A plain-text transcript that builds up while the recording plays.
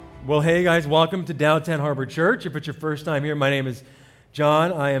Well, hey guys, welcome to Downtown Harbor Church. If it's your first time here, my name is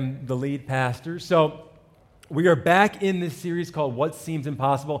John. I am the lead pastor. So we are back in this series called What Seems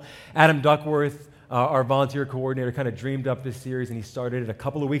Impossible. Adam Duckworth, our volunteer coordinator, kind of dreamed up this series, and he started it a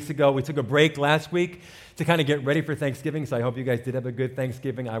couple of weeks ago. We took a break last week to kind of get ready for Thanksgiving, so I hope you guys did have a good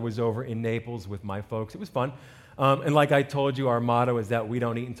Thanksgiving. I was over in Naples with my folks. It was fun. And like I told you, our motto is that we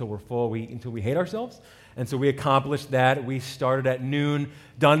don't eat until we're full, we eat until we hate ourselves. And so we accomplished that. We started at noon,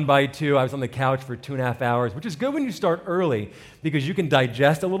 done by 2. I was on the couch for 2.5 hours, which is good when you start early because you can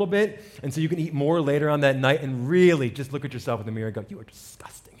digest a little bit, and so you can eat more later on that night and really just look at yourself in the mirror and go, you are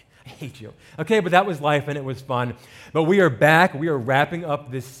disgusting. I hate you. Okay, but that was life and it was fun. But we are back. We are wrapping up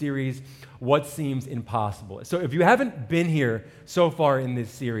this series, What Seems Impossible. So if you haven't been here so far in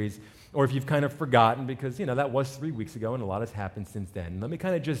this series, or if you've kind of forgotten, because, that was 3 weeks ago and a lot has happened since then. Let me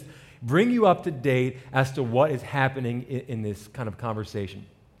kind of just bring you up to date as to what is happening in this kind of conversation.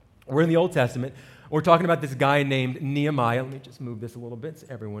 We're in the Old Testament. We're talking about this guy named Nehemiah. Let me just move this a little bit so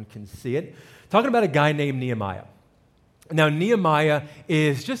everyone can see it. Talking about a guy named Nehemiah. Now, Nehemiah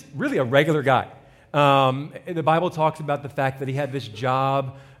is just really a regular guy. The Bible talks about the fact that he had this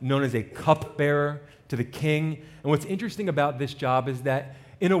job known as a cupbearer to the king. And what's interesting about this job is that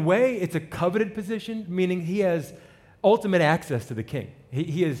in a way, it's a coveted position, meaning he has ultimate access to the king.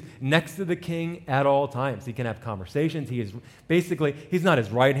 He is next to the king at all times. He can have conversations. He's not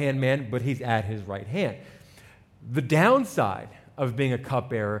his right-hand man, but he's at his right hand. The downside of being a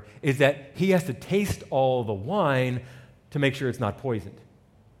cupbearer is that he has to taste all the wine to make sure it's not poisoned.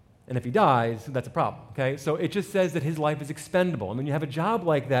 And if he dies, that's a problem, okay? So it just says that his life is expendable. And when you have a job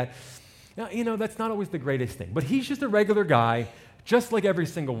like that, that's not always the greatest thing. But he's just a regular guy, just like every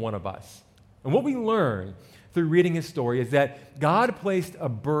single one of us. And what we learn through reading his story is that God placed a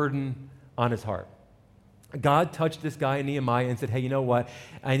burden on his heart. God touched this guy, Nehemiah, and said, hey, you know what?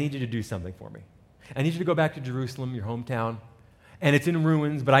 I need you to do something for me. I need you to go back to Jerusalem, your hometown, and it's in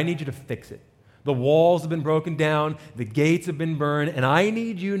ruins, but I need you to fix it. The walls have been broken down, the gates have been burned, and I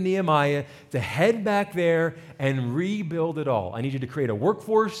need you, Nehemiah, to head back there and rebuild it all. I need you to create a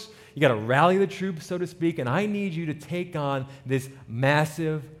workforce. You got to rally the troops, so to speak, and I need you to take on this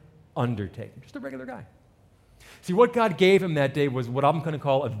massive undertaking. Just a regular guy. See, what God gave him that day was what I'm going to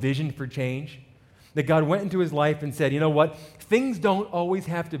call a vision for change. That God went into his life and said, you know what? Things don't always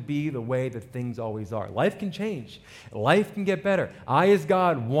have to be the way that things always are. Life can change. Life can get better. I, as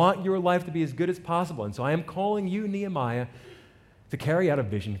God, want your life to be as good as possible. And so I am calling you, Nehemiah, to carry out a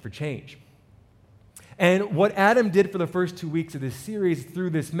vision for change. And what Adam did for the first 2 weeks of this series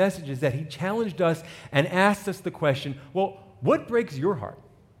through this message is that he challenged us and asked us the question, well, what breaks your heart?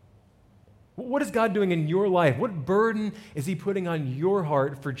 What is God doing in your life? What burden is he putting on your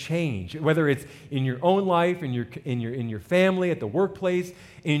heart for change? Whether it's in your own life, in your family, at the workplace,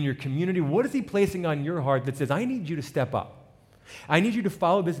 in your community, what is he placing on your heart that says, I need you to step up. I need you to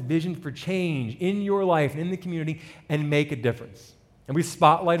follow this vision for change in your life and in the community and make a difference. And we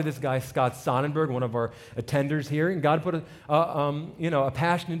spotlighted this guy, Scott Sonnenberg, one of our attenders here, and God put a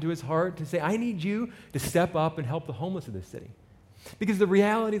passion into his heart to say, I need you to step up and help the homeless of this city. Because the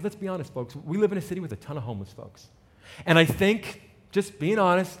reality is, let's be honest, folks, we live in a city with a ton of homeless folks. And I think, just being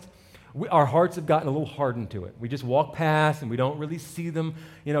honest, our hearts have gotten a little hardened to it. We just walk past and we don't really see them.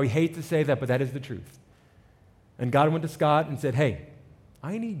 We hate to say that, but that is the truth. And God went to Scott and said, hey,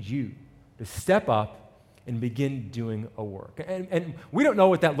 I need you to step up and begin doing a work. And we don't know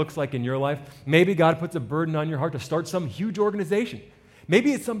what that looks like in your life. Maybe God puts a burden on your heart to start some huge organization.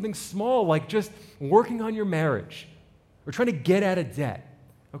 Maybe it's something small like just working on your marriage or trying to get out of debt,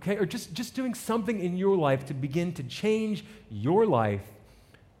 okay? Or just doing something in your life to begin to change your life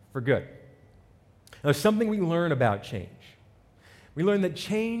for good. Now, there's something we learn about change. We learn that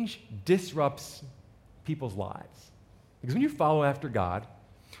change disrupts people's lives. Because when you follow after God,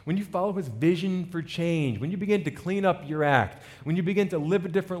 when you follow his vision for change, when you begin to clean up your act, when you begin to live a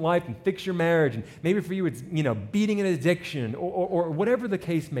different life and fix your marriage, and maybe for you it's beating an addiction or whatever the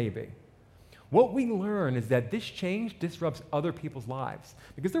case may be, what we learn is that this change disrupts other people's lives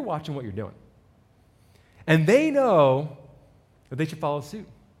because they're watching what you're doing. And they know that they should follow suit.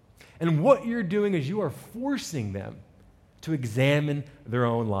 And what you're doing is you are forcing them to examine their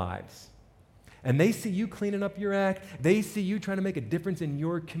own lives. And they see you cleaning up your act. They see you trying to make a difference in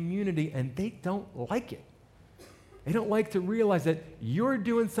your community, and they don't like it. They don't like to realize that you're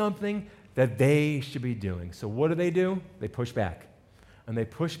doing something that they should be doing. So what do? They push back. And they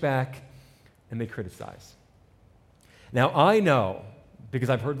push back and they criticize. Now, I know because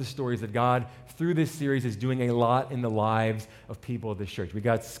I've heard the stories that God, through this series, is doing a lot in the lives of people of this church. We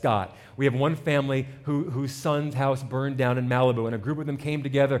got Scott. We have one family whose son's house burned down in Malibu, and a group of them came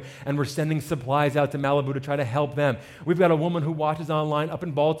together and were sending supplies out to Malibu to try to help them. We've got a woman who watches online up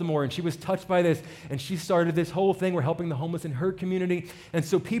in Baltimore, and she was touched by this, and she started this whole thing. We're helping the homeless in her community. And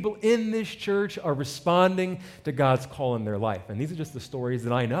so people in this church are responding to God's call in their life. And these are just the stories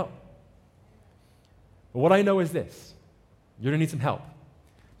that I know. But what I know is this: you're going to need some help.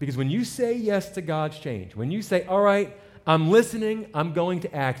 Because when you say yes to God's change, when you say, all right, I'm listening, I'm going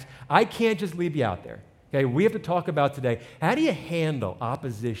to act, I can't just leave you out there. Okay, we have to talk about today, how do you handle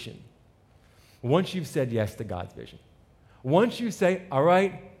opposition once you've said yes to God's vision? Once you say, all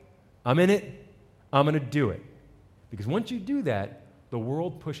right, I'm in it, I'm going to do it. Because once you do that, the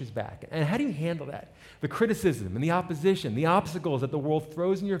world pushes back. And how do you handle that? The criticism and the opposition, the obstacles that the world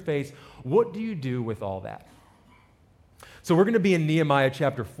throws in your face, what do you do with all that? So we're going to be in Nehemiah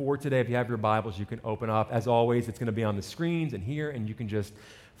chapter 4 today. If you have your Bibles, you can open up. As always, it's going to be on the screens and here, and you can just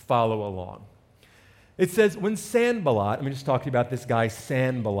follow along. It says, when Sanballat, let me just talk to you about this guy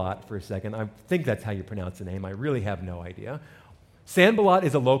Sanballat for a second. I think that's how you pronounce the name. I really have no idea. Sanballat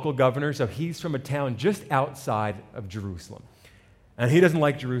is a local governor, so he's from a town just outside of Jerusalem. And he doesn't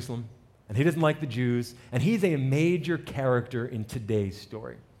like Jerusalem, and he doesn't like the Jews, and he's a major character in today's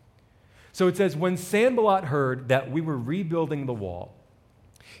story. So it says, when Sanballat heard that we were rebuilding the wall,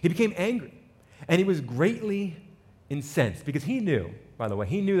 he became angry, and he was greatly incensed, because he knew, by the way,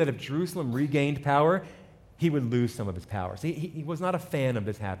 he knew that if Jerusalem regained power, he would lose some of his power. So he was not a fan of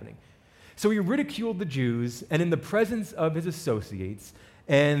this happening. So he ridiculed the Jews, and in the presence of his associates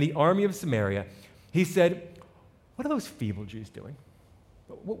and the army of Samaria, he said, what are those feeble Jews doing?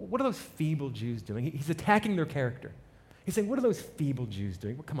 What are those feeble Jews doing? He's attacking their character. He's saying, what are those feeble Jews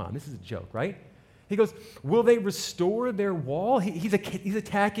doing? Well, come on, this is a joke, right? He goes, will they restore their wall? He's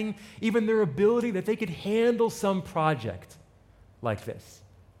attacking even their ability that they could handle some project like this.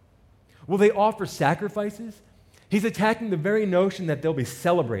 Will they offer sacrifices? He's attacking the very notion that they'll be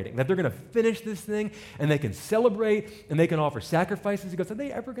celebrating, that they're going to finish this thing and they can celebrate and they can offer sacrifices. He goes, are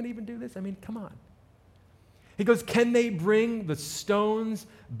they ever going to even do this? I mean, come on. He goes, can they bring the stones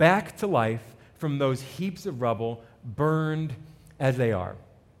back to life from those heaps of rubble burned as they are?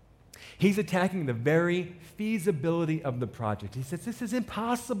 He's attacking the very feasibility of the project. He says, this is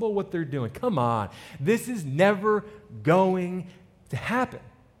impossible what they're doing. Come on. This is never going to happen.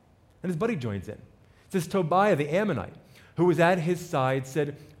 And his buddy joins in. It says, Tobiah the Ammonite, who was at his side,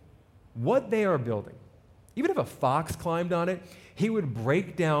 said, what they are building, even if a fox climbed on it, he would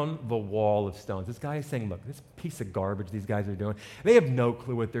break down the wall of stones. This guy is saying, look, this piece of garbage these guys are doing, they have no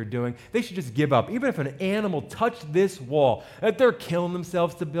clue what they're doing. They should just give up. Even if an animal touched this wall that they're killing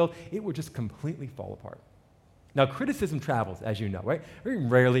themselves to build, it would just completely fall apart. Now, criticism travels, as you know, right? Very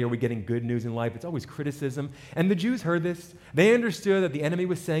rarely are we getting good news in life. It's always criticism. And the Jews heard this. They understood that the enemy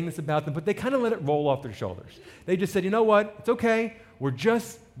was saying this about them, but they kind of let it roll off their shoulders. They just said, you know what? It's okay. We're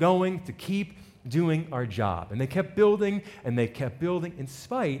just going to keep doing our job. And they kept building, and they kept building in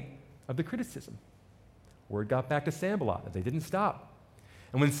spite of the criticism. Word got back to Sanballat, that they didn't stop.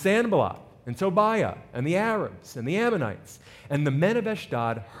 And when Sanballat and Tobiah and the Arabs and the Ammonites and the men of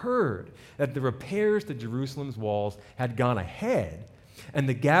Ashdod heard that the repairs to Jerusalem's walls had gone ahead and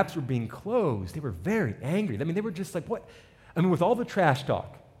the gaps were being closed, they were very angry. I mean, they were just like, what? I mean, with all the trash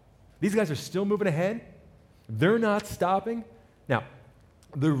talk, these guys are still moving ahead. They're not stopping. Now,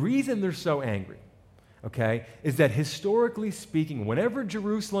 the reason they're so angry, okay, is that historically speaking, whenever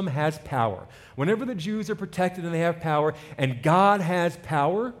Jerusalem has power, whenever the Jews are protected and they have power, and God has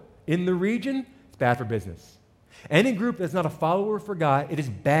power in the region, it's bad for business. Any group that's not a follower for God, it is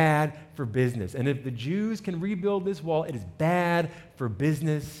bad for business. And if the Jews can rebuild this wall, it is bad for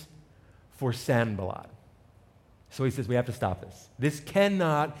business for Sanballat. So he says, we have to stop this. This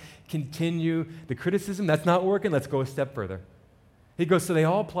cannot continue. The criticism, that's not working. Let's go a step further. He goes, so they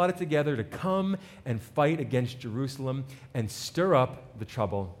all plotted together to come and fight against Jerusalem and stir up the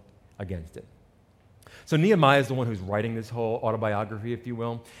trouble against it. So Nehemiah is the one who's writing this whole autobiography, if you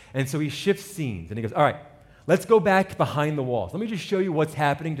will. And so he shifts scenes, and he goes, all right, let's go back behind the walls. Let me just show you what's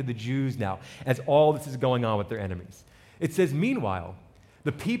happening to the Jews now as all this is going on with their enemies. It says, meanwhile,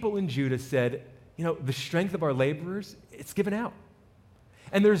 the people in Judah said, you know, the strength of our laborers, it's given out.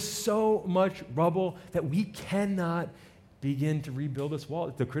 And there's so much rubble that we cannot begin to rebuild this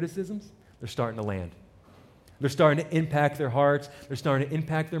wall. The criticisms, they're starting to land. They're starting to impact their hearts. They're starting to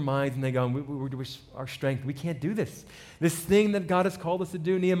impact their minds, and they go, we're our strength, we can't do this. This thing that God has called us to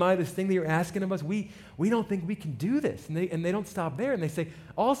do, Nehemiah, this thing that you're asking of us, we don't think we can do this. And they don't stop there. And they say,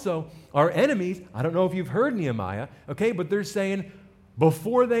 also, our enemies, I don't know if you've heard Nehemiah, okay, but they're saying,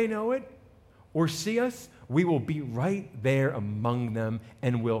 before they know it or see us, we will be right there among them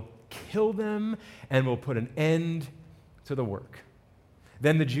and will kill them and will put an end to the work.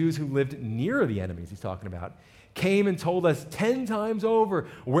 Then the Jews who lived near the enemies he's talking about came and told us 10 times over,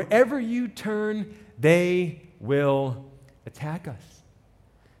 wherever you turn, they will attack us.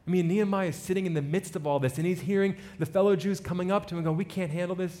 I mean, Nehemiah is sitting in the midst of all this, and he's hearing the fellow Jews coming up to him and going, we can't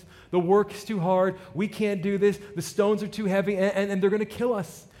handle this. The work's too hard. We can't do this. The stones are too heavy, and they're going to kill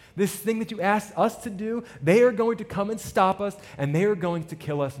us. This thing that you asked us to do, they are going to come and stop us, and they are going to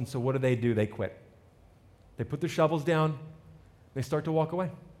kill us. And so what do? They quit. They put their shovels down. They start to walk away.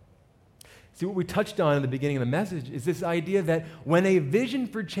 See, what we touched on in the beginning of the message is this idea that when a vision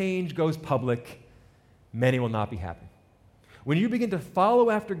for change goes public, many will not be happy. When you begin to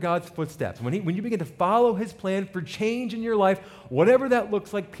follow after God's footsteps, when you begin to follow his plan for change in your life, whatever that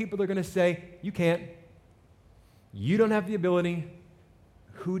looks like, people are going to say, you can't. You don't have the ability.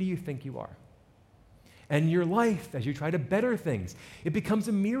 Who do you think you are? And your life, as you try to better things, it becomes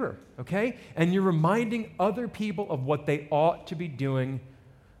a mirror, okay? And you're reminding other people of what they ought to be doing,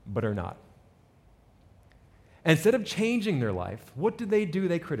 but are not. Instead of changing their life, what do?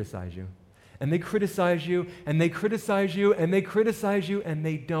 They criticize you. And they criticize you, and they criticize you, and they criticize you, and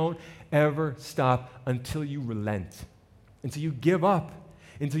they don't ever stop until you relent, until you give up,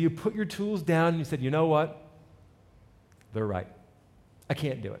 until you put your tools down and you said, you know what? They're right. I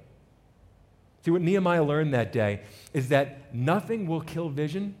can't do it. See, what Nehemiah learned that day is that nothing will kill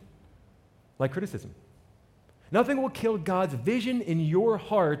vision like criticism. Nothing will kill God's vision in your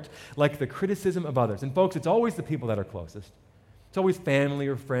heart like the criticism of others. And folks, it's always the people that are closest. It's always family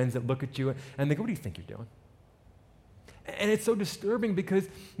or friends that look at you and they go, what do you think you're doing? And it's so disturbing because,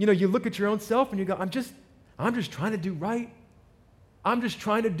 you look at your own self and you go, I'm just trying to do right. I'm just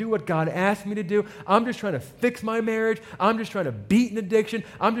trying to do what God asked me to do. I'm just trying to fix my marriage. I'm just trying to beat an addiction.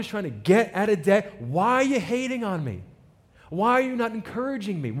 I'm just trying to get out of debt. Why are you hating on me? Why are you not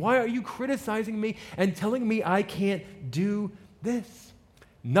encouraging me? Why are you criticizing me and telling me I can't do this?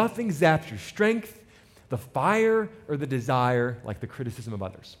 Nothing zaps your strength, the fire, or the desire like the criticism of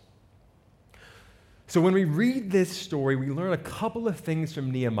others. So when we read this story, we learn a couple of things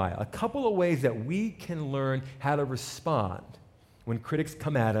from Nehemiah, a couple of ways that we can learn how to respond when critics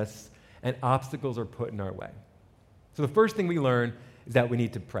come at us and obstacles are put in our way. So the first thing we learn is that we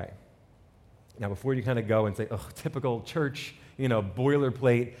need to pray. Now, before you kind of go and say, oh, typical church,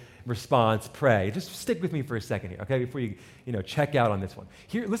 boilerplate response, pray. Just stick with me for a second here, okay, before you, check out on this one.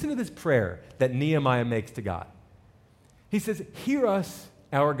 Here, listen to this prayer that Nehemiah makes to God. He says, hear us,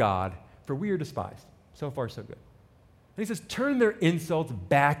 our God, for we are despised. So far, so good. And he says, turn their insults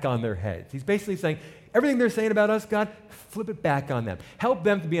back on their heads. He's basically saying, everything they're saying about us, God, flip it back on them. Help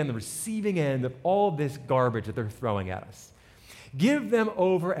them to be on the receiving end of all this garbage that they're throwing at us. Give them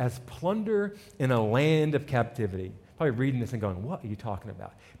over as plunder in a land of captivity. Probably reading this and going, what are you talking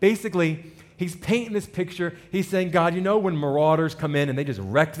about? Basically, he's painting this picture. He's saying, God, when marauders come in and they just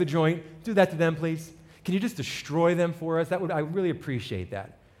wreck the joint, do that to them, please. Can you just destroy them for us? I really appreciate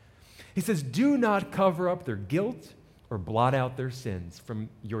that. He says, do not cover up their guilt or blot out their sins from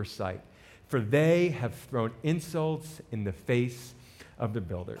your sight, for they have thrown insults in the face of the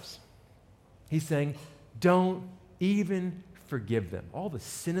builders. He's saying, don't even forgive them. All the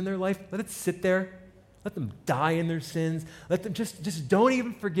sin in their life, let it sit there. Let them die in their sins. Let them just don't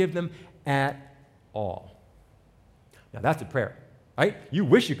even forgive them at all. Now that's a prayer, right? You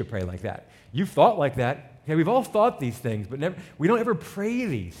wish you could pray like that. You've thought like that. Okay, we've all thought these things, but we don't ever pray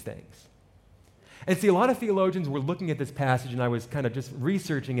these things. And see, a lot of theologians were looking at this passage, and I was kind of just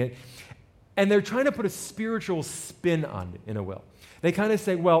researching it, and they're trying to put a spiritual spin on it, in a will. They kind of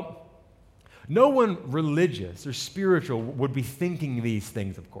say, well, no one religious or spiritual would be thinking these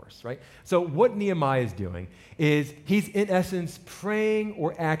things, of course, right? So what Nehemiah is doing is he's, in essence, praying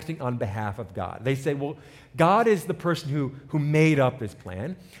or acting on behalf of God. They say, well, God is the person who made up this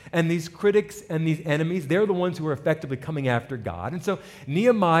plan, and these critics and these enemies, they're the ones who are effectively coming after God. And so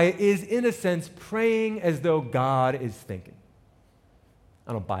Nehemiah is, in a sense, praying as though God is thinking.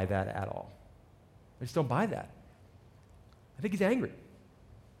 I don't buy that at all. I just don't buy that. I think he's angry.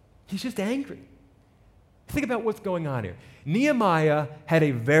 He's just angry. Think about what's going on here. Nehemiah had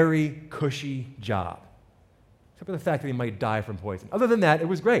a very cushy job, except for the fact that he might die from poison. Other than that, it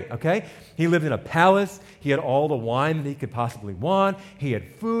was great, okay? He lived in a palace. He had all the wine that he could possibly want. He had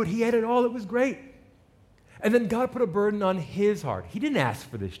food. He had it all. It was great. And then God put a burden on his heart. He didn't ask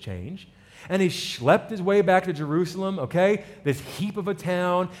for this change. And he schlepped his way back to Jerusalem, okay, this heap of a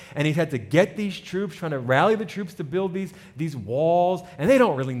town, and he had to get these troops, trying to rally the troops to build these walls, and they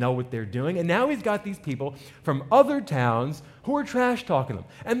don't really know what they're doing. And now he's got these people from other towns who are trash talking them,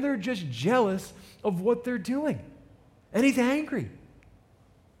 and they're just jealous of what they're doing. And he's angry.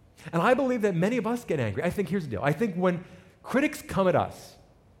 And I believe that many of us get angry. I think here's the deal. I think when critics come at us,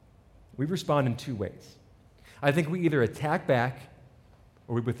 we respond in two ways. I think we either attack back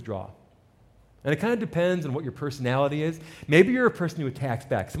or we withdraw. And it kind of depends on what your personality is. Maybe you're a person who attacks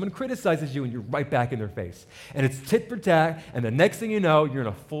back. Someone criticizes you and you're right back in their face. And it's tit for tat, and the next thing you know, you're in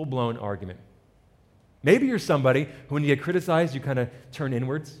a full-blown argument. Maybe you're somebody who, when you get criticized, you kind of turn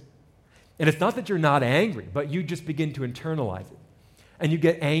inwards. And it's not that you're not angry, but you just begin to internalize it. And you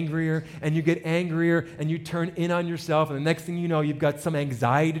get angrier, and you get angrier, and you turn in on yourself, and the next thing you know, you've got some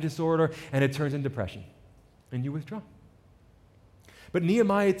anxiety disorder, and it turns into depression. And you withdraw. But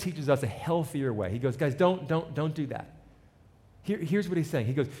Nehemiah teaches us a healthier way. He goes, guys, don't do that. Here's what he's saying.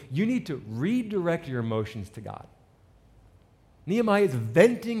 He goes, you need to redirect your emotions to God. Nehemiah is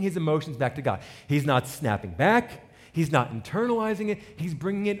venting his emotions back to God. He's not snapping back. He's not internalizing it. He's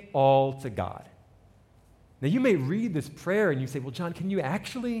bringing it all to God. Now, you may read this prayer and you say, well, John, can you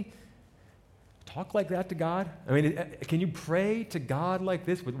actually talk like that to God? I mean, can you pray to God like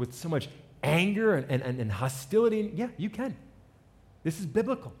this with so much anger and hostility? Yeah, you can. This is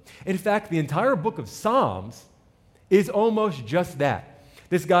biblical. In fact, the entire book of Psalms is almost just that.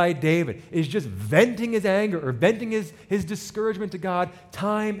 This guy, David, is just venting his anger or venting his discouragement to God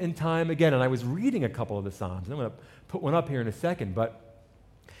time and time again. And I was reading a couple of the Psalms. I'm going to put one up here in a second. But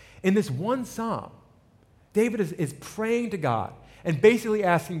in this one Psalm, David is praying to God and basically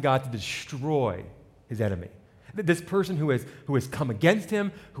asking God to destroy his enemy. This person who has come against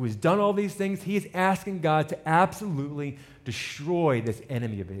him, who has done all these things, he is asking God to absolutely destroy this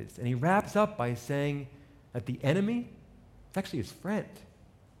enemy of his. And he wraps up by saying that the enemy is actually his friend.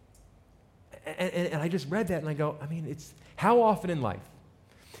 And I just read that and I go, I mean, it's how often in life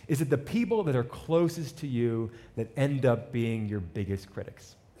is it the people that are closest to you that end up being your biggest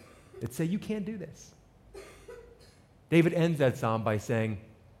critics? That say, you can't do this. David ends that psalm by saying,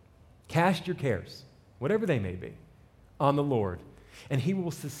 cast your cares, whatever they may be, on the Lord, and he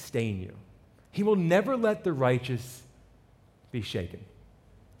will sustain you. He will never let the righteous be shaken.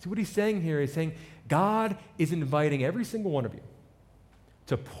 See, what he's saying here is saying, God is inviting every single one of you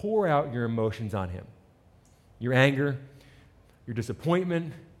to pour out your emotions on him. Your anger, your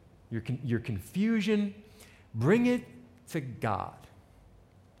disappointment, your confusion, bring it to God.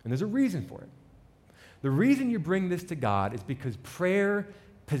 And there's a reason for it. The reason you bring this to God is because prayer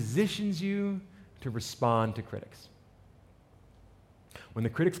positions you to respond to critics. When the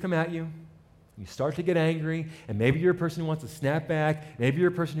critics come at you, you start to get angry, and maybe you're a person who wants to snap back, maybe you're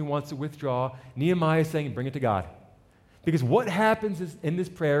a person who wants to withdraw. Nehemiah is saying, bring it to God. Because what happens in this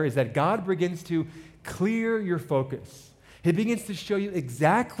prayer is that God begins to clear your focus. He begins to show you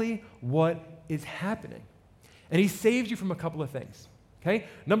exactly what is happening. And he saves you from a couple of things. Okay?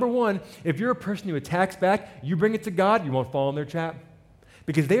 Number one, if you're a person who attacks back, you bring it to God, you won't fall in their trap.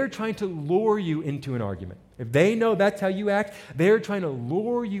 Because they are trying to lure you into an argument. If they know that's how you act, they're trying to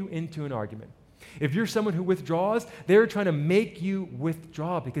lure you into an argument. If you're someone who withdraws, they're trying to make you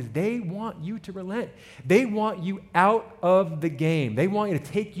withdraw because they want you to relent. They want you out of the game. They want you to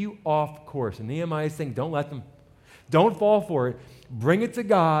take you off course. And Nehemiah is saying, don't let them. Don't fall for it. Bring it to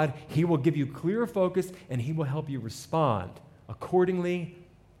God. He will give you clear focus, and he will help you respond accordingly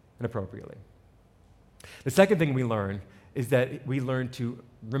and appropriately. The second thing we learn is that we learn to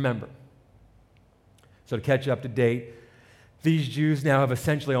remember. So to catch you up to date, these Jews now have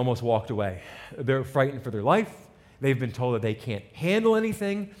essentially almost walked away. They're frightened for their life. They've been told that they can't handle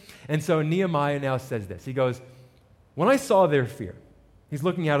anything. And so Nehemiah now says this. He goes, when I saw their fear, he's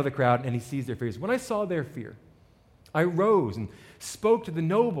looking out of the crowd and he sees their fears. When I saw their fear, I rose and spoke to the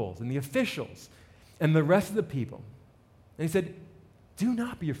nobles and the officials and the rest of the people. And he said, do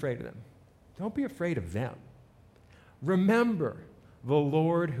not be afraid of them. Don't be afraid of them. Remember the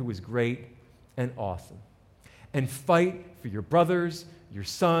Lord who is great and awesome. And fight for your brothers, your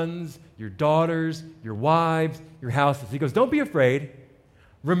sons, your daughters, your wives, your houses. He goes, don't be afraid.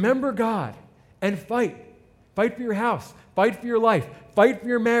 Remember God and fight. Fight for your house. Fight for your life. Fight for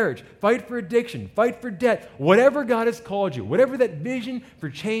your marriage. Fight for addiction. Fight for debt. Whatever God has called you, whatever that vision for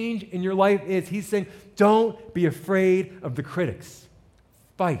change in your life is, he's saying, don't be afraid of the critics.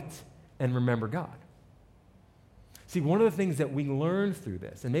 Fight and remember God. See, one of the things that we learn through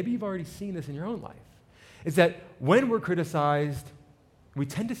this, and maybe you've already seen this in your own life, is that when we're criticized, we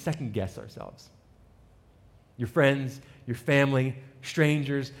tend to second guess ourselves. your friends, your family,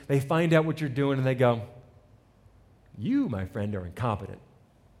 strangers, they find out what you're doing and they go, you, my friend, are incompetent.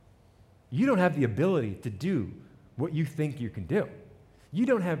 You don't have the ability to do what you think you can do. You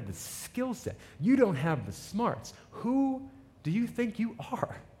don't have the skill set. You don't have the smarts. Who do you think you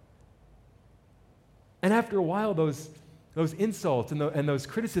are? And after a while, those insults and those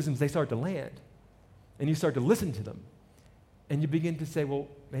criticisms, they start to land. And you start to listen to them. And you begin to say, well,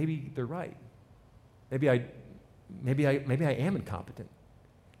 maybe they're right. Maybe I am incompetent.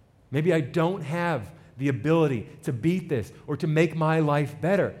 Maybe I don't have the ability to beat this or to make my life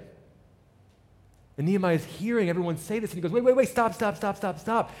better. And Nehemiah is hearing everyone say this, and he goes, wait,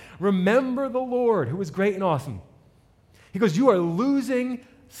 stop. Remember the Lord, who is great and awesome. He goes, you are losing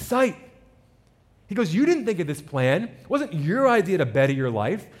sight. He goes, you didn't think of this plan. It wasn't your idea to better your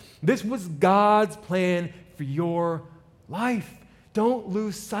life. This was God's plan for your life. Don't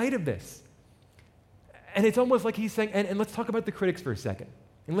lose sight of this. And it's almost like he's saying, and let's talk about the critics for a second.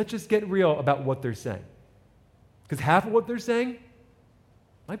 And let's just get real about what they're saying. Because half of what they're saying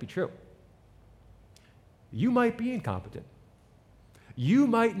might be true. You might be incompetent. You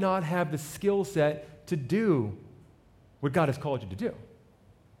might not have the skill set to do what God has called you to do.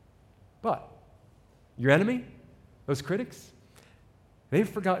 But your enemy, those critics, they've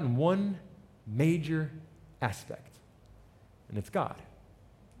forgotten one major aspect, and it's God.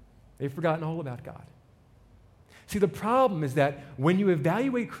 They've forgotten all about God. See, the problem is that when you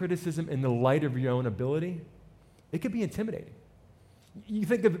evaluate criticism in the light of your own ability, it can be intimidating. You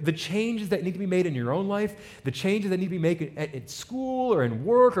think of the changes that need to be made in your own life, the changes that need to be made at school or in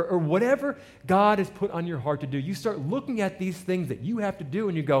work or whatever God has put on your heart to do. You start looking at these things that you have to do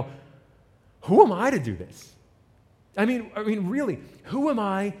and you go, who am I to do this? I mean, really, who am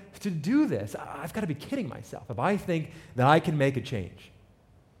I to do this? I've got to be kidding myself if I think that I can make a change.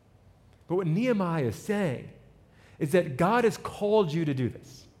 But what Nehemiah is saying is that God has called you to do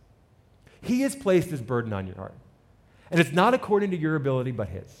this. He has placed this burden on your heart. And it's not according to your ability, but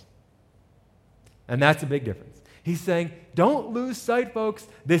His. And that's a big difference. He's saying, don't lose sight, folks.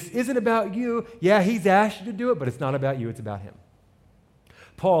 This isn't about you. Yeah, He's asked you to do it, but it's not about you. It's about Him.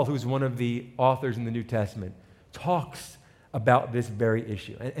 Paul, who's one of the authors in the New Testament, talks about this very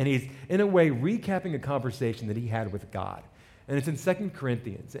issue. And he's, in a way, recapping a conversation that he had with God. And it's in 2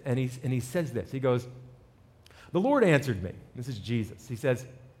 Corinthians. And he says this. He goes, the Lord answered me. This is Jesus. He says,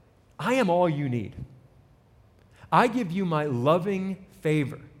 I am all you need. I give you my loving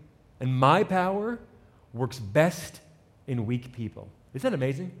favor, and my power works best in weak people. Isn't that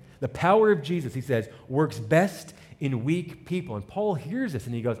amazing? The power of Jesus, he says, works best in weak people. And Paul hears this,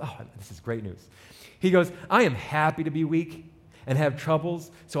 and he goes, oh, this is great news. He goes, I am happy to be weak and have troubles,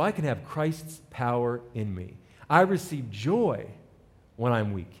 so I can have Christ's power in me. I receive joy when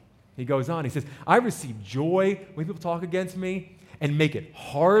I'm weak. He goes on, he says, I receive joy when people talk against me and make it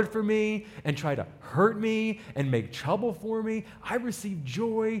hard for me and try to hurt me and make trouble for me. I receive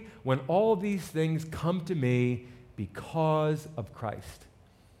joy when all these things come to me because of Christ.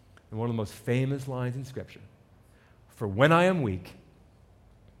 And one of the most famous lines in Scripture, for when I am weak,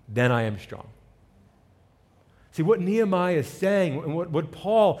 then I am strong. See, what Nehemiah is saying, and what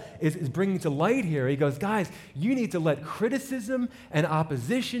Paul is bringing to light here, he goes, guys, you need to let criticism and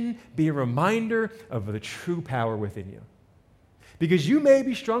opposition be a reminder of the true power within you. Because you may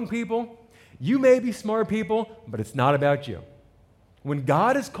be strong people, you may be smart people, but it's not about you. When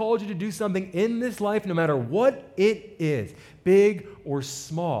God has called you to do something in this life, no matter what it is, big or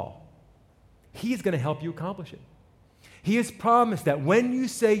small, He's going to help you accomplish it. He has promised that when you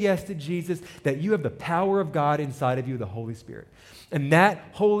say yes to Jesus, that you have the power of God inside of you, the Holy Spirit. And that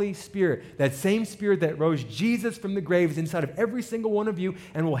Holy Spirit, that same Spirit that rose Jesus from the grave, is inside of every single one of you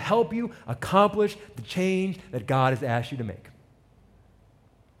and will help you accomplish the change that God has asked you to make.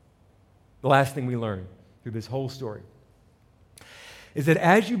 The last thing we learn through this whole story is that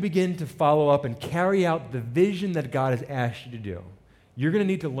as you begin to follow up and carry out the vision that God has asked you to do, you're going to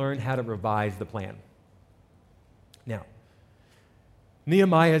need to learn how to revise the plan. Now,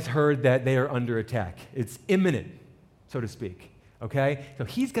 Nehemiah has heard that they are under attack. It's imminent, so to speak, okay? So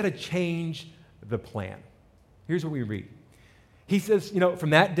he's got to change the plan. Here's what we read. He says,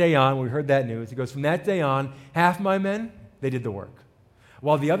 from that day on, when we heard that news, he goes, from that day on, half my men, they did the work,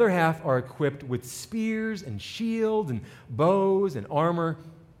 while the other half are equipped with spears and shields and bows and armor.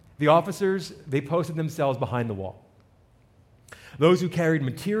 The officers, they posted themselves behind the wall. Those who carried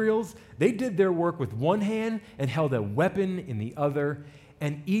materials, they did their work with one hand and held a weapon in the other,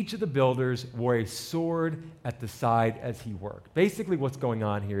 and each of the builders wore a sword at the side as he worked. Basically, what's going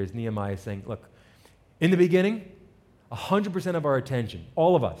on here is Nehemiah saying, look, in the beginning, 100% of our attention,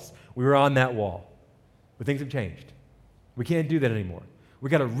 all of us, we were on that wall. but things have changed. We can't do that anymore.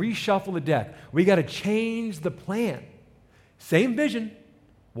 We got to reshuffle the deck. We got to change the plan. Same vision,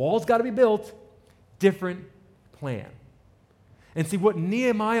 walls got to be built, different plan. And see, what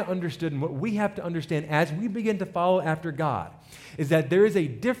Nehemiah understood and what we have to understand as we begin to follow after God is that there is a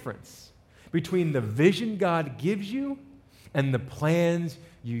difference between the vision God gives you and the plans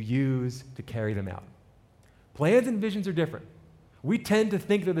you use to carry them out. Plans and visions are different. We tend to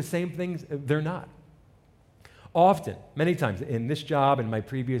think they're the same things. They're not. Often, many times in this job and my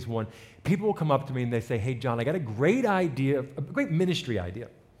previous one, people will come up to me and they say, hey, John, I got a great idea, a great ministry idea.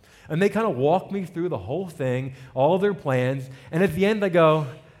 And they kind of walk me through the whole thing, all their plans, and at the end I go,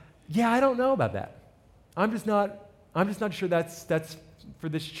 yeah, I don't know about that. I'm just not sure that's for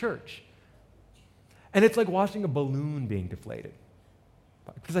this church. And it's like watching a balloon being deflated.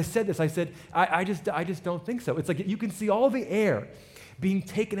 Because I said this, I just don't think so. It's like you can see all the air being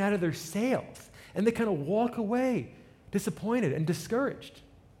taken out of their sails, and they kind of walk away disappointed and discouraged.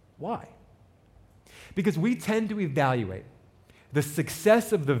 Why? Because we tend to evaluate the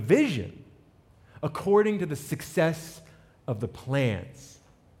success of the vision according to the success of the plans.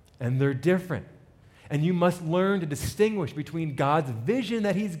 And they're different. And you must learn to distinguish between God's vision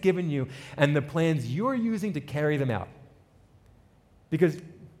that He's given you and the plans you're using to carry them out. Because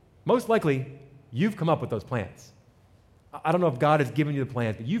most likely, you've come up with those plans. I don't know if God has given you the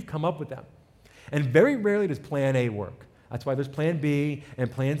plans, but you've come up with them. And very rarely does plan A work. That's why there's plan B and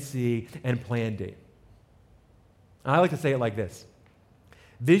plan C and plan D. I like to say it like this.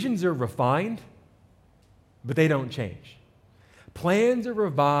 Visions are refined, but they don't change. Plans are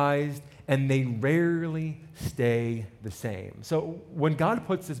revised, and they rarely stay the same. So when God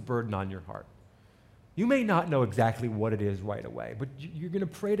puts this burden on your heart, you may not know exactly what it is right away, but you're going to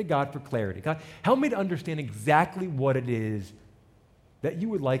pray to God for clarity. God, help me to understand exactly what it is that you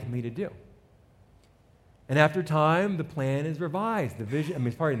would like me to do. And after time, the plan is revised. The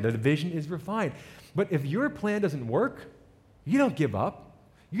vision is refined. But if your plan doesn't work, you don't give up.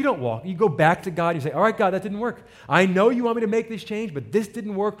 You don't walk. You go back to God and you say, all right, God, that didn't work. I know you want me to make this change, but this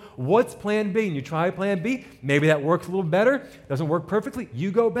didn't work. What's plan B? And you try plan B. Maybe that works a little better. Doesn't work perfectly.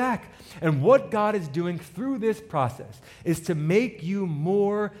 You go back. And what God is doing through this process is to make you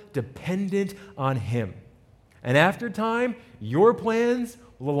more dependent on Him. And after time, your plans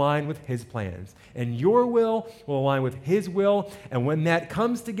will align with His plans. And your will align with His will. And when that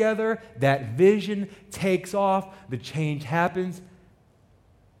comes together, that vision takes off, the change happens,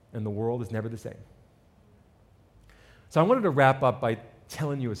 and the world is never the same. So I wanted to wrap up by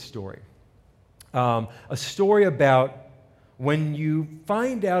telling you a story. A story about when you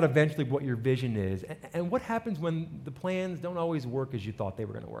find out eventually what your vision is and what happens when the plans don't always work as you thought they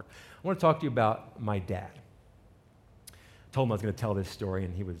were going to work. I want to talk to you about my dad. I told him I was going to tell this story,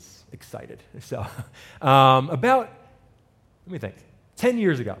 and he was excited. So about, let me think, 10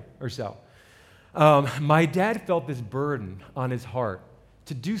 years ago or so, my dad felt this burden on his heart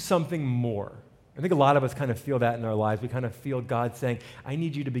to do something more. I think a lot of us kind of feel that in our lives. We kind of feel God saying, I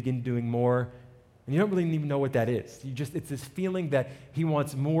need you to begin doing more. And you don't really even know what that is. It's this feeling that He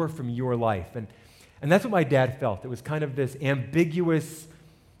wants more from your life. And that's what my dad felt. It was kind of this ambiguous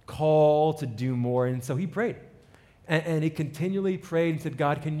call to do more. And so he prayed. And he continually prayed and said,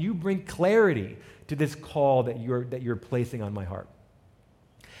 God, can you bring clarity to this call that you're placing on my heart?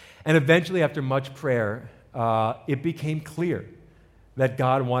 And eventually, after much prayer, it became clear that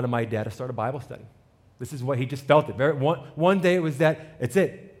God wanted my dad to start a Bible study. This is what he just felt it. One day it was that, it's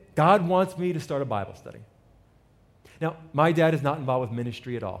it. God wants me to start a Bible study. Now, my dad is not involved with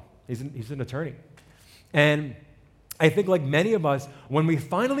ministry at all. He's an attorney. And I think like many of us, when we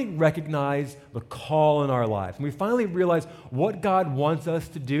finally recognize the call in our lives, when we finally realize what God wants us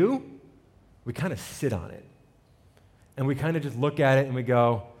to do, we kind of sit on it. And we kind of just look at it and we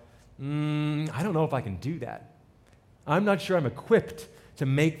go, I don't know if I can do that. I'm not sure I'm equipped to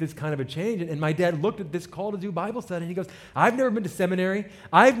make this kind of a change. And my dad looked at this call to do Bible study, and he goes, I've never been to seminary.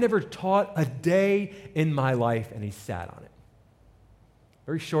 I've never taught a day in my life, and he sat on it.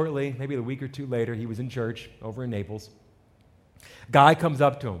 Very shortly, maybe a week or two later, he was in church over in Naples. Guy comes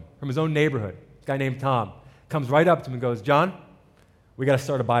up to him from his own neighborhood, a guy named Tom, comes right up to him and goes, John, we got to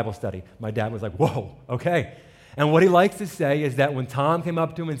start a Bible study. My dad was like, whoa, okay. And what he likes to say is that when Tom came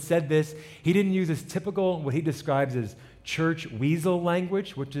up to him and said this, he didn't use his typical, what he describes as church weasel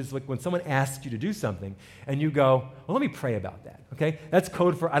language, which is like when someone asks you to do something and you go, well, let me pray about that, okay? That's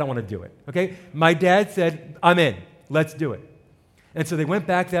code for I don't want to do it, okay? My dad said, I'm in, let's do it. And so they went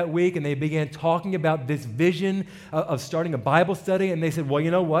back that week and they began talking about this vision of starting a Bible study, and they said, well,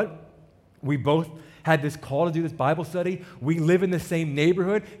 you know what? We both had this call to do this Bible study. We live in the same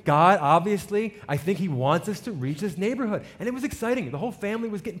neighborhood. God, obviously, I think he wants us to reach this neighborhood. And it was exciting. The whole family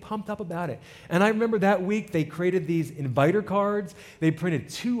was getting pumped up about it. And I remember that week they created these inviter cards. They printed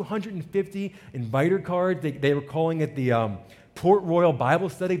 250 inviter cards. They were calling it the Port Royal Bible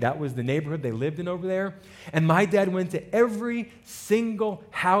Study. That was the neighborhood they lived in over there. And my dad went to every single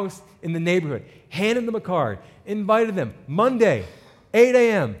house in the neighborhood, handed them a card, invited them. Monday, 8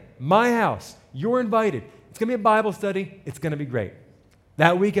 a.m., my house, you're invited. It's going to be a Bible study. It's going to be great.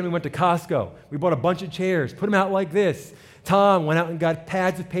 That weekend, we went to Costco. We bought a bunch of chairs, put them out like this. Tom went out and got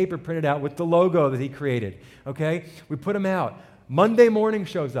pads of paper printed out with the logo that he created, okay? We put them out. Monday morning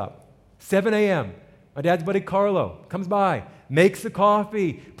shows up, 7 a.m. My dad's buddy Carlo comes by, makes the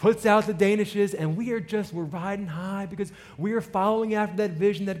coffee, puts out the danishes, and we're riding high because we are following after that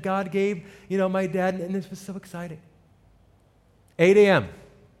vision that God gave, my dad, and this was so exciting. 8 a.m.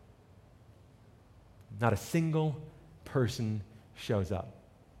 Not a single person shows up.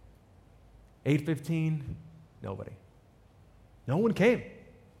 8:15, nobody. No one came.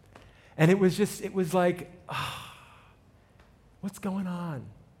 And it was like, what's going on?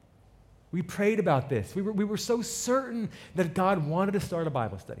 We prayed about this. We were so certain that God wanted to start a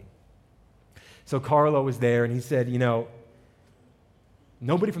Bible study. So Carlo was there, and he said,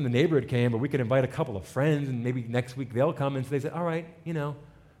 nobody from the neighborhood came, but we could invite a couple of friends, and maybe next week they'll come. And so they said, all right,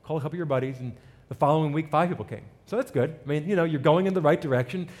 call a couple of your buddies. And the following week, 5 people came. So that's good. I mean, you're going in the right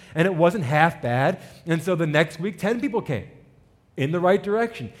direction, and it wasn't half bad. And so the next week, 10 people came in the right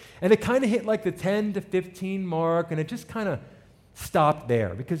direction. And it kind of hit like the 10 to 15 mark, and it just kind of stopped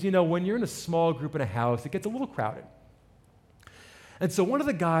there. Because, when you're in a small group in a house, it gets a little crowded. And so one of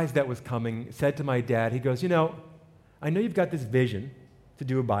the guys that was coming said to my dad, he goes, I know you've got this vision to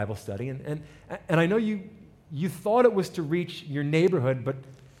do a Bible study, and I know you thought it was to reach your neighborhood, but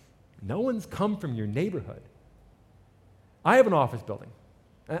no one's come from your neighborhood. I have an office building,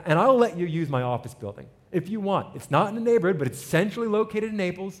 and I'll let you use my office building if you want. It's not in the neighborhood, but it's centrally located in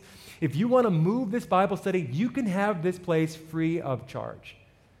Naples. If you want to move this Bible study, you can have this place free of charge.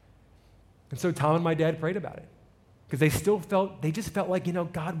 And so Tom and my dad prayed about it because they just felt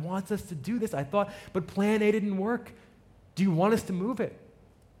like, God wants us to do this. I thought, but plan A didn't work. Do you want us to move it?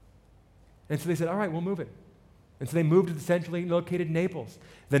 And so they said, all right, we'll move it. And so they moved to the centrally located Naples.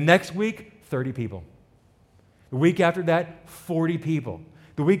 The next week, 30 people. The week after that, 40 people.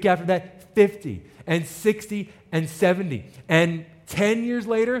 The week after that, 50 and 60 and 70. And 10 years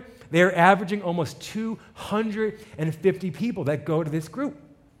later, they're averaging almost 250 people that go to this group.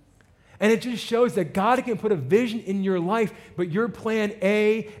 And it just shows that God can put a vision in your life, but your plan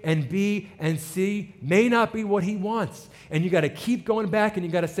A and B and C may not be what he wants. And you got to keep going back and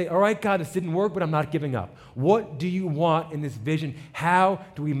you got to say, all right, God, this didn't work, but I'm not giving up. What do you want in this vision? How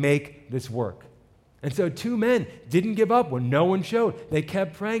do we make this work? And so 2 men didn't give up when no one showed. They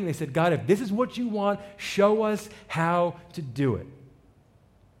kept praying. They said, God, if this is what you want, show us how to do it.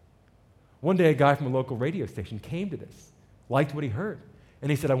 One day, a guy from a local radio station came to this, liked what he heard,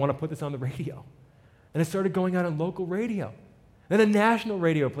 and he said, I want to put this on the radio. And it started going out on local radio. Then a national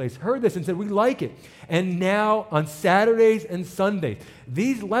radio place heard this and said, we like it. And now on Saturdays and Sundays,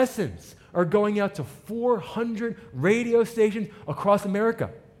 these lessons are going out to 400 radio stations across America.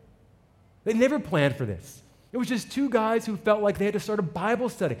 They never planned for this. It was just 2 guys who felt like they had to start a Bible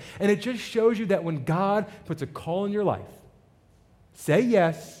study. And it just shows you that when God puts a call in your life, say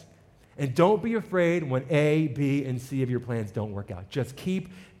yes, and don't be afraid when A, B, and C of your plans don't work out. Just keep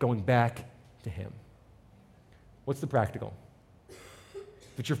going back to him. What's the practical?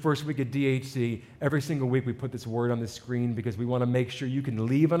 If it's your first week at DHC, every single week we put this word on the screen because we want to make sure you can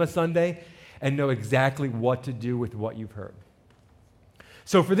leave on a Sunday and know exactly what to do with what you've heard.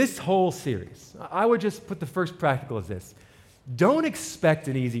 So for this whole series, I would just put the first practical as this. Don't expect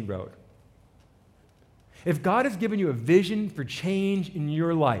an easy road. If God has given you a vision for change in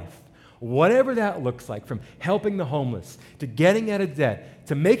your life, whatever that looks like, from helping the homeless, to getting out of debt,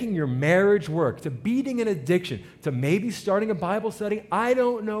 to making your marriage work, to beating an addiction, to maybe starting a Bible study, I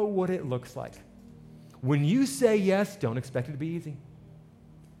don't know what it looks like. When you say yes, don't expect it to be easy.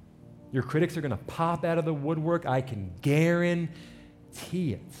 Your critics are going to pop out of the woodwork, I can guarantee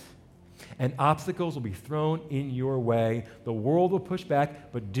it. And obstacles will be thrown in your way. The world will push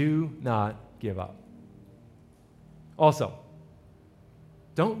back, but do not give up. Also,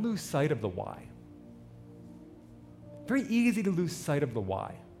 don't lose sight of the why. Very easy to lose sight of the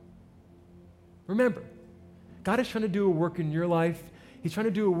why. Remember, God is trying to do a work in your life. He's trying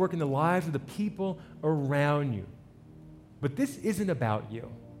to do a work in the lives of the people around you. But this isn't about you.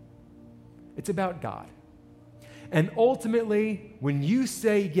 It's about God. And ultimately, when you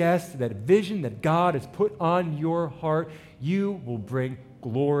say yes to that vision that God has put on your heart, you will bring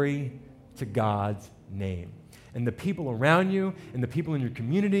glory to God's name. And the people around you, and the people in your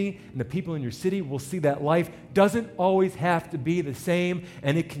community, and the people in your city will see that life doesn't always have to be the same,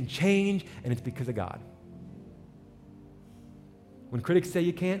 and it can change, and it's because of God. When critics say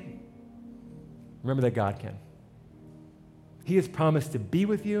you can't, remember that God can. He has promised to be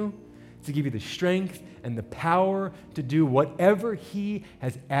with you, to give you the strength and the power to do whatever He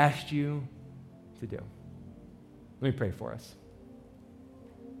has asked you to do. Let me pray for us.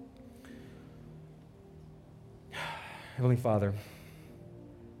 Heavenly Father,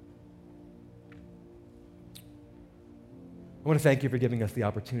 I want to thank you for giving us the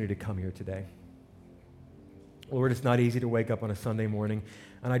opportunity to come here today. Lord, it's not easy to wake up on a Sunday morning,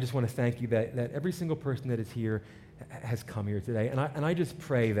 and I just want to thank you that every single person that is here has come here today. And I just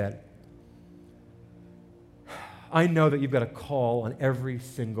pray that I know that you've got a call on every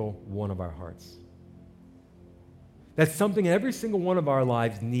single one of our hearts. That something in every single one of our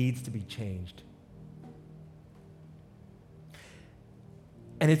lives needs to be changed.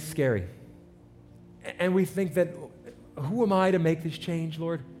 And it's scary. And we think that, who am I to make this change,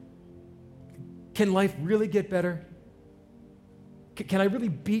 Lord? Can life really get better? Can I really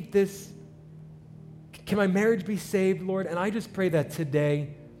beat this? Can my marriage be saved, Lord? And I just pray that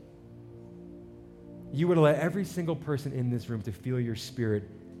today you would let every single person in this room to feel your Spirit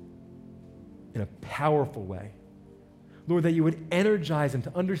in a powerful way. Lord, that you would energize them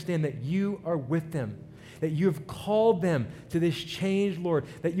to understand that you are with them, that you have called them to this change, Lord,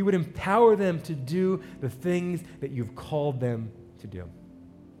 that you would empower them to do the things that you've called them to do.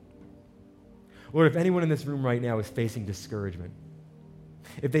 Lord, if anyone in this room right now is facing discouragement,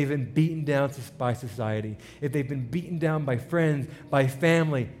 if they've been beaten down by society, if they've been beaten down by friends, by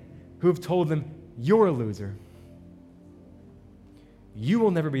family, who have told them, you're a loser, you will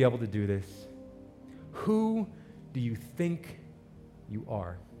never be able to do this, who do you think you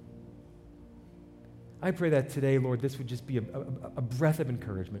are? I pray that today, Lord, this would just be a breath of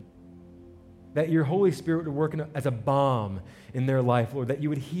encouragement, that your Holy Spirit would work as a balm in their life, Lord, that you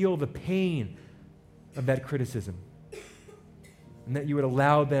would heal the pain of that criticism, and that you would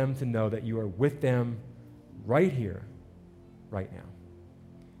allow them to know that you are with them right here, right now.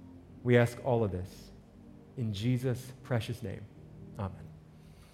 We ask all of this in Jesus' precious name. Amen.